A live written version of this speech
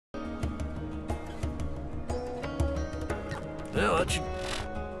Yeah, what you...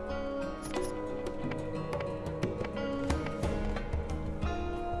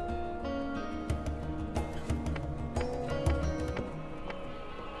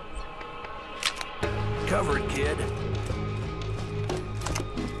 Covered, kid.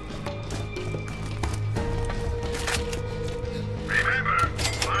 Remember,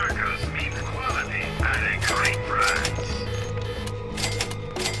 Marcus means quality at a great price.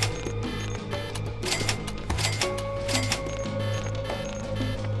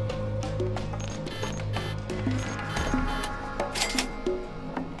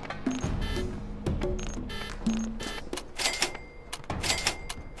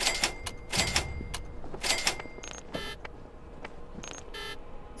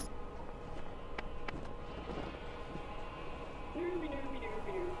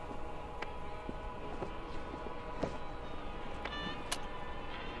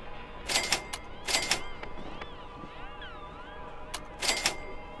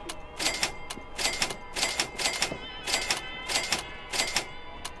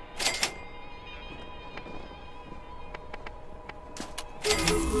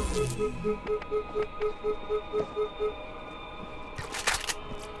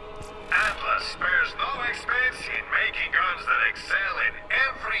 Atlas spares no expense in making guns that excel in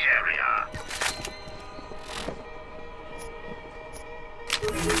every area.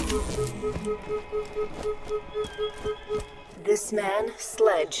 This man,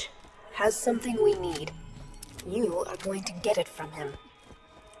 Sledge, has something we need. You are going to get it from him.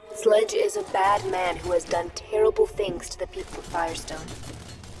 Sledge is a bad man who has done terrible things to the people of Fyrestone.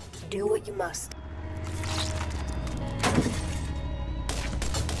 Do what you must.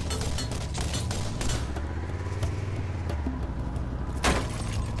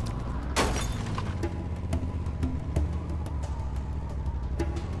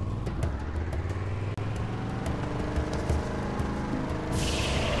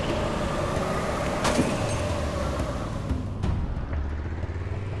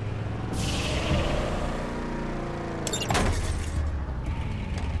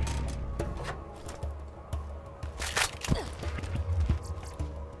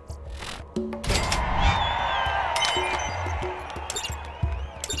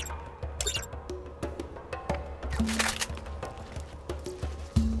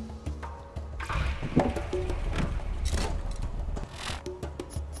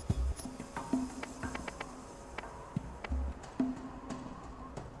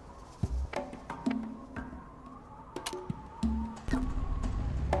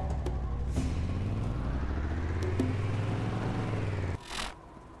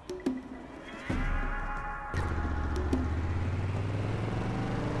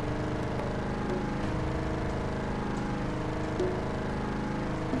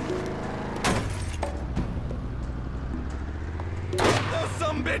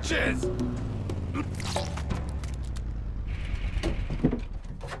 Some bitches!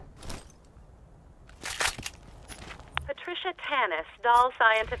 Patricia Tannis, Dahl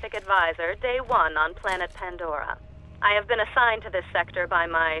Scientific Advisor, Day 1 on planet Pandora. I have been assigned to this sector by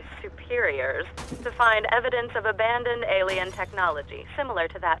my superiors to find evidence of abandoned alien technology, similar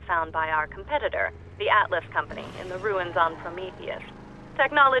to that found by our competitor, the Atlas Company, in the ruins on Prometheus.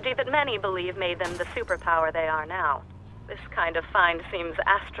 Technology that many believe made them the superpower they are now. This kind of find seems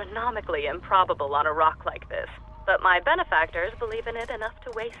astronomically improbable on a rock like this, but my benefactors believe in it enough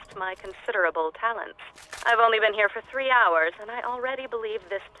to waste my considerable talents. I've only been here for 3 hours, and I already believe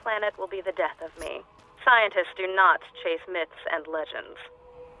this planet will be the death of me. Scientists do not chase myths and legends.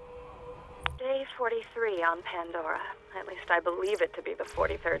 Day 43 on Pandora. At least I believe it to be the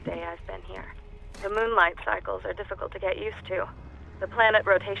 43rd day I've been here. The moonlight cycles are difficult to get used to. The planet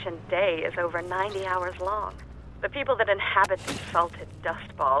rotation day is over 90 hours long. The people that inhabit this salted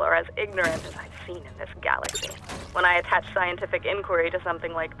dust ball are as ignorant as I've seen in this galaxy. When I attach scientific inquiry to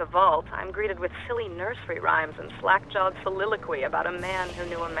something like the Vault, I'm greeted with silly nursery rhymes and slack-jawed soliloquy about a man who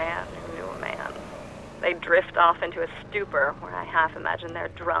knew a man who knew a man. They drift off into a stupor where I half imagine they're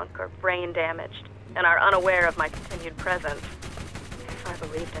drunk or brain damaged and are unaware of my continued presence. If I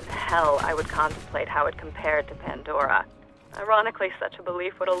believed in hell, I would contemplate how it compared to Pandora. Ironically, such a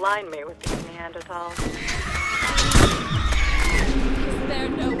belief would align me with these Neanderthals. Is there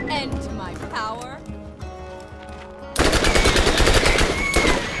no end to my power?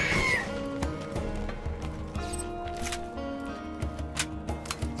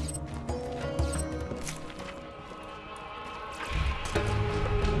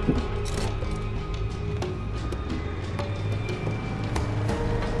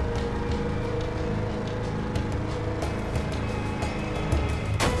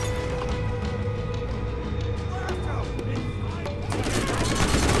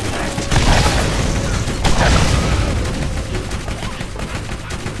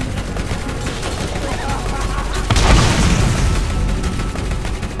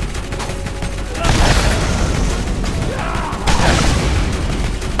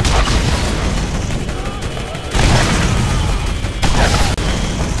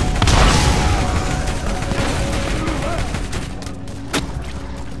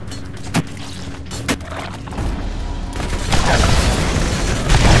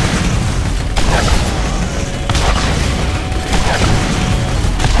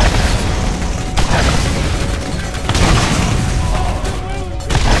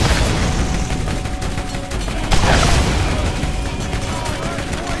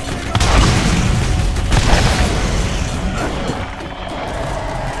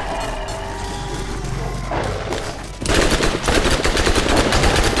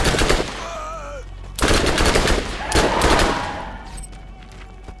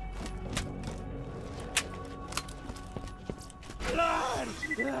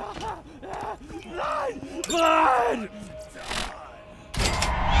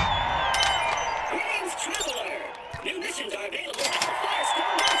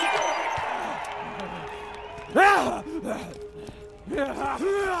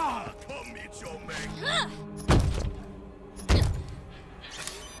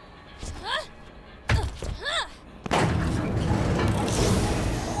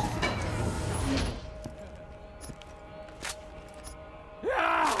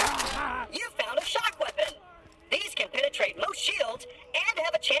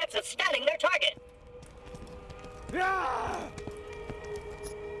 of scanning their target.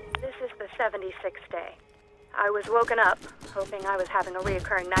 This is the 76th day. I was woken up, hoping I was having a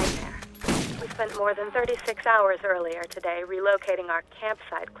reoccurring nightmare. We spent more than 36 hours earlier today relocating our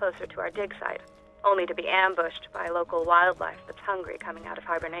campsite closer to our dig site, only to be ambushed by local wildlife that's hungry coming out of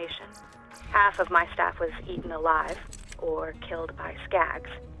hibernation. Half of my staff was eaten alive, or killed by skags.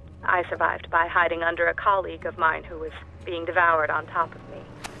 I survived by hiding under a colleague of mine who was being devoured on top of me.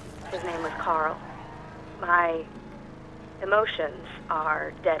 His name was Carl. My emotions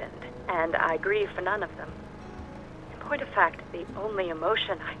are deadened, and I grieve for none of them. In point of fact, the only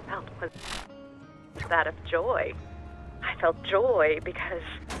emotion I felt was that of joy. I felt joy because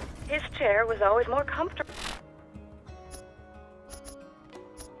his chair was always more comfortable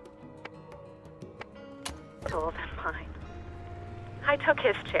than mine. I took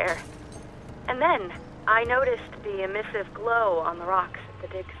his chair, and then I noticed the emissive glow on the rocks at the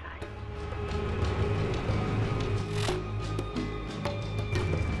dig site.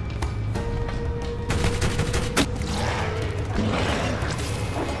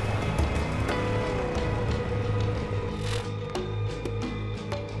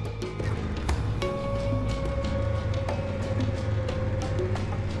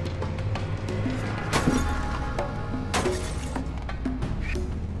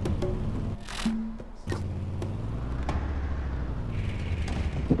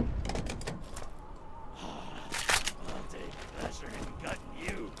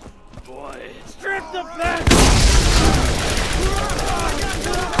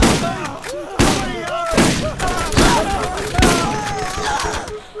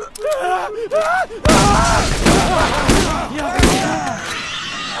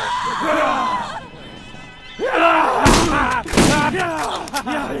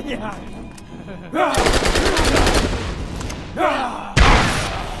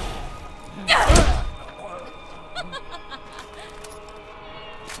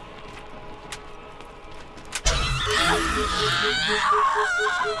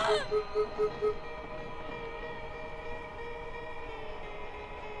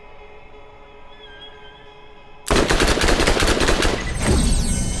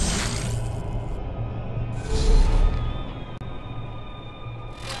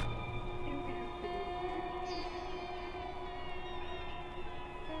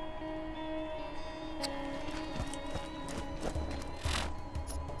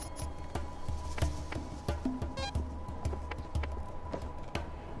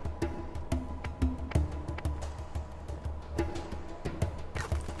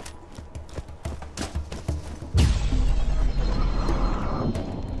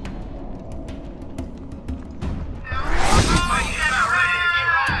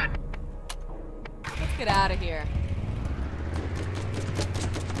 Get out of here.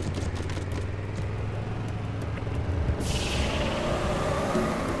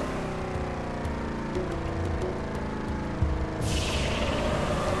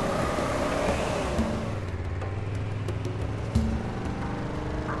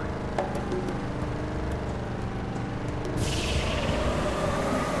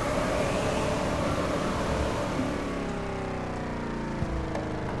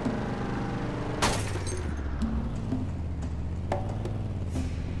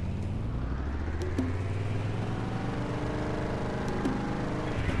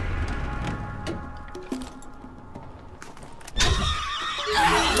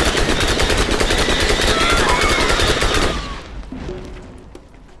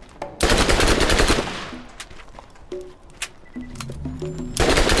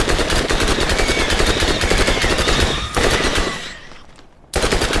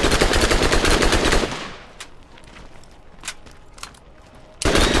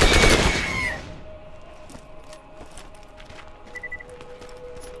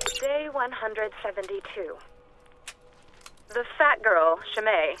 Day 172. The fat girl,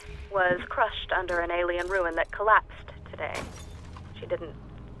 Shimei, was crushed under an alien ruin that collapsed today. She didn't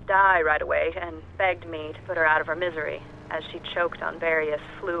die right away and begged me to put her out of her misery as she choked on various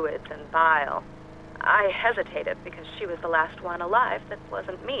fluids and bile. I hesitated because she was the last one alive that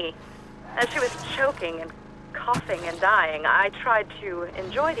wasn't me. As she was choking and coughing and dying, I tried to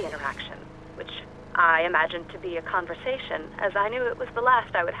enjoy the interaction, which I imagined to be a conversation, as I knew it was the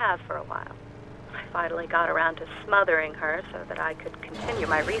last I would have for a while. I finally got around to smothering her so that I could continue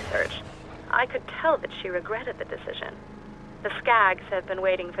my research. I could tell that she regretted the decision. The skags have been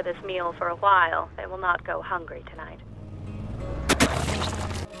waiting for this meal for a while. They will not go hungry tonight.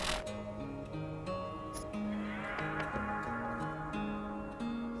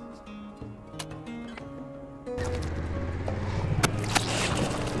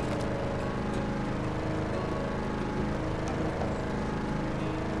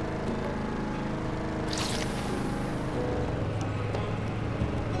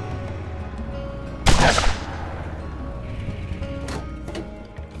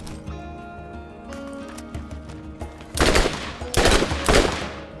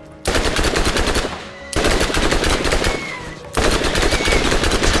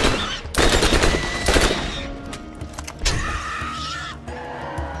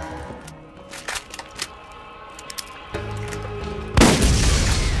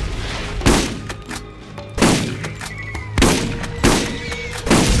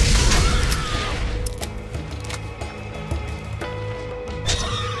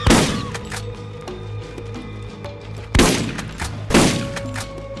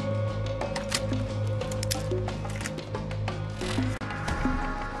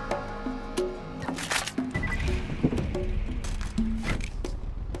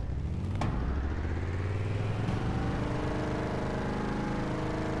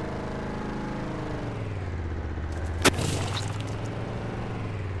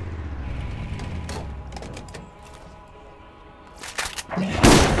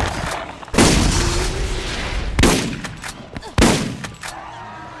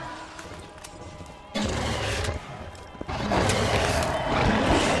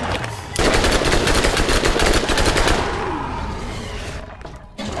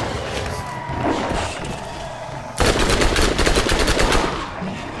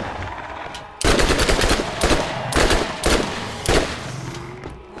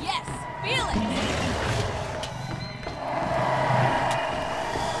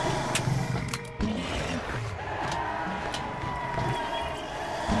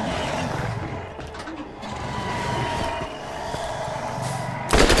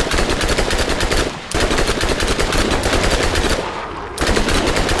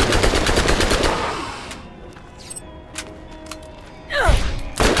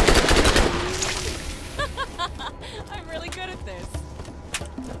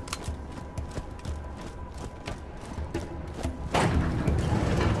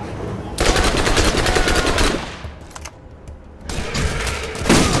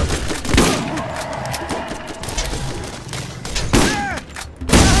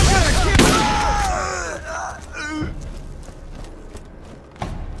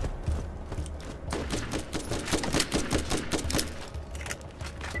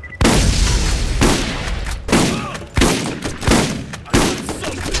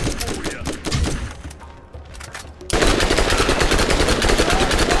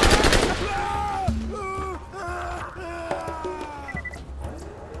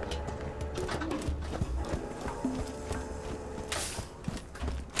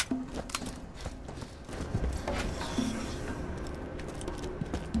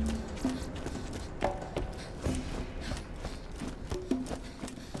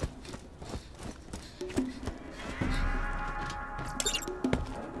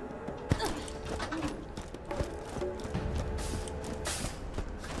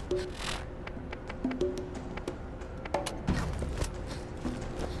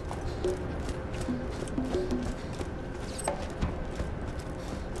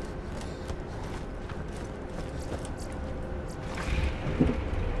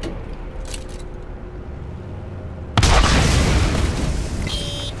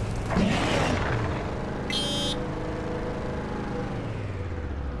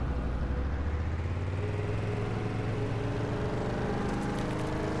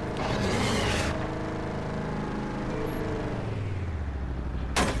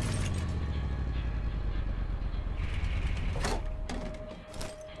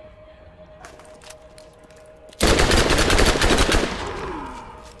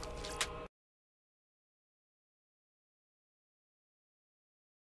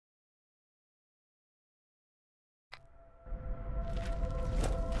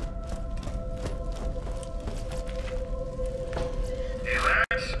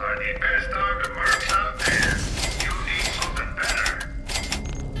 Are the best armed mercenaries